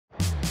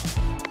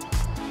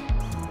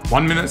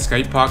1 Minute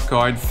Skatepark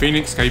Guide,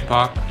 Phoenix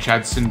Skatepark,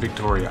 Chadstone,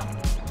 Victoria.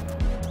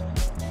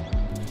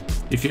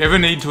 If you ever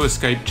need to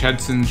escape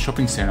Chadstone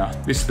Shopping Centre,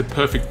 this is the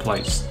perfect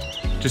place.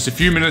 Just a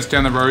few minutes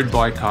down the road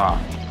by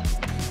car.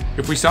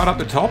 If we start up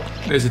the top,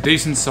 there's a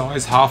decent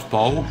sized half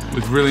bowl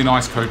with really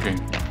nice coping.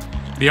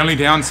 The only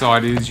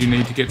downside is you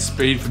need to get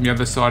speed from the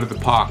other side of the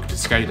park to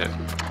skate it.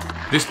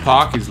 This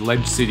park is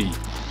Ledge City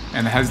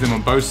and it has them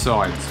on both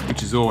sides,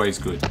 which is always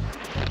good.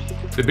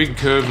 The big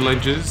curved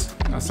ledges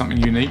are something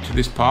unique to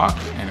this park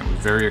and it was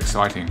very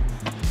exciting.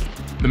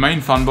 The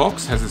main fun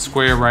box has a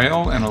square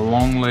rail and a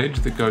long ledge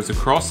that goes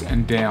across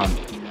and down,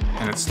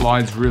 and it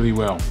slides really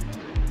well.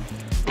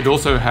 It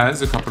also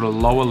has a couple of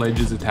lower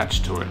ledges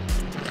attached to it.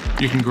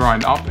 You can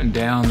grind up and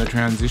down the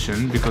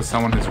transition because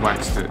someone has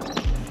waxed it.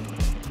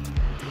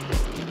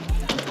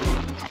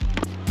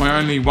 My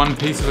only one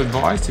piece of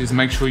advice is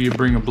make sure you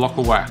bring a block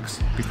of wax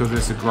because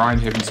it's a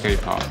grind heavy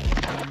skate park.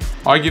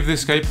 I give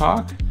this skate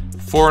park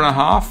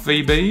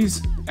 4.5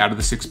 VBs out of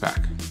the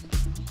 6-pack.